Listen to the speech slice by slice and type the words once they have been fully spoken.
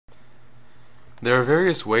There are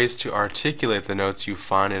various ways to articulate the notes you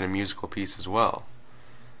find in a musical piece as well.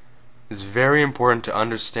 It's very important to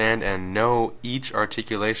understand and know each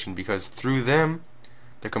articulation because through them,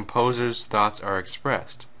 the composer's thoughts are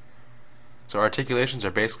expressed. So articulations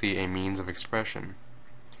are basically a means of expression.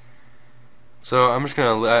 So I'm just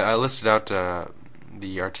going to, I listed out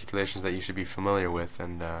the articulations that you should be familiar with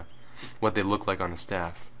and what they look like on the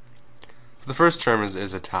staff. So the first term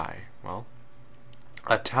is a tie. Well,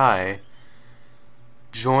 a tie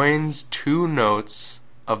joins two notes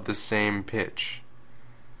of the same pitch.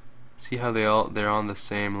 See how they're on the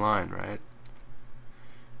same line, right?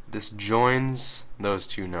 This joins those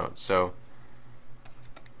two notes. So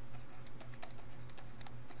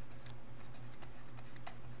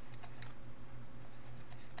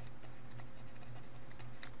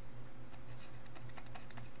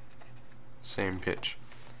same pitch.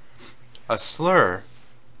 A slur,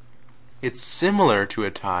 it's similar to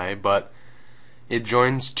a tie, but it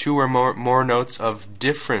joins two or more notes of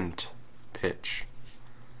different pitch.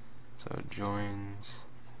 So it joins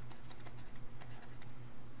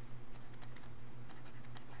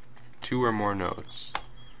two or more notes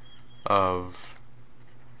of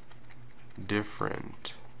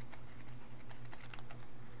different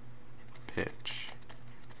pitch.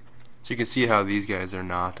 So you can see how these guys are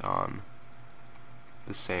not on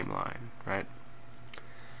the same line, right?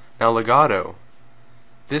 Now legato,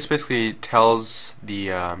 this basically tells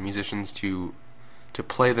the musicians to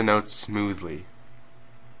play the notes smoothly.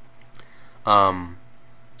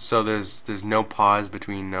 So there's no pause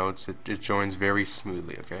between notes. It joins very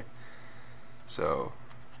smoothly. Okay. So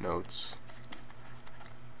notes.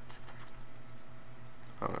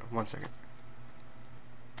 Hold on, 1 second.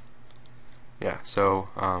 Yeah. So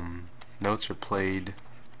notes are played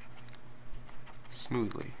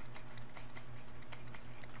smoothly.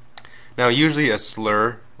 Now usually a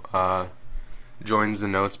slur joins the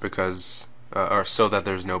notes because or so that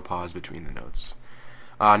there's no pause between the notes.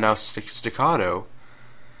 Now staccato,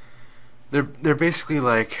 they're basically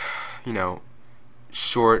like, you know,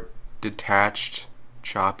 short, detached,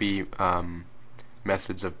 choppy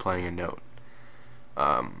methods of playing a note.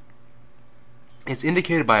 It's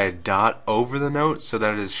indicated by a dot over the note so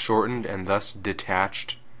that it is shortened and thus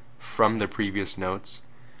detached from the previous notes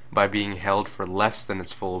by being held for less than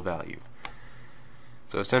its full value.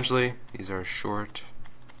 So essentially, these are short,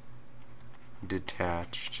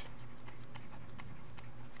 detached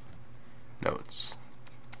notes.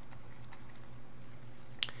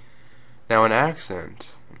 Now an accent,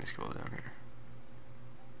 let me scroll down here.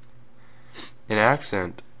 An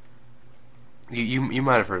accent, you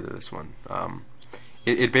might have heard of this one.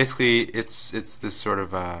 It basically it's this sort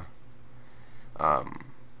of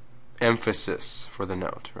emphasis for the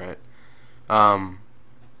note, right?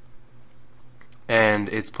 And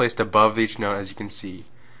it's placed above each note, as you can see,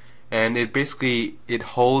 and it basically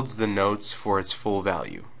holds the notes for its full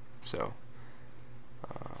value. So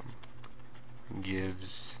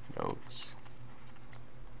gives notes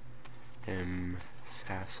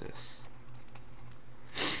emphasis.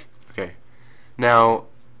 Okay, now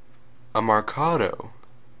a marcato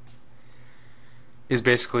is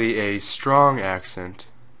basically a strong accent,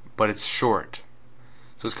 but it's short.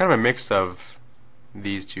 So it's kind of a mix of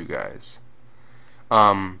these two guys.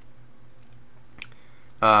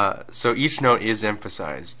 So each note is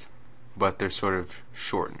emphasized, but they're sort of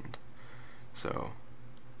shortened. So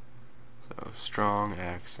strong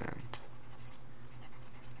accent,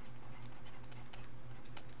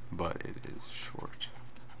 but it is short.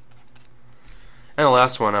 And the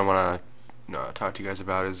last one I want to talk to you guys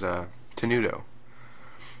about is tenuto.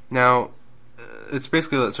 Now, it's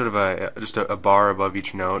basically sort of just a bar above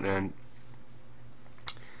each note, and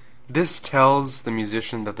this tells the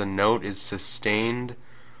musician that the note is sustained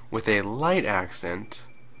with a light accent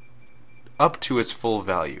up to its full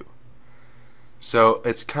value. So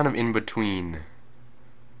it's kind of in between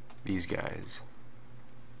these guys.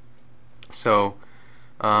 So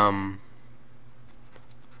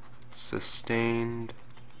sustained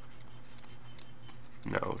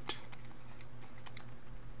note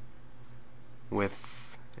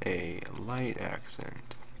with a light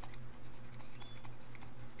accent.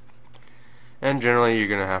 And generally you're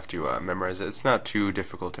going to have to memorize it. It's not too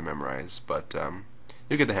difficult to memorize, but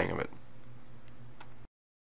you'll get the hang of it.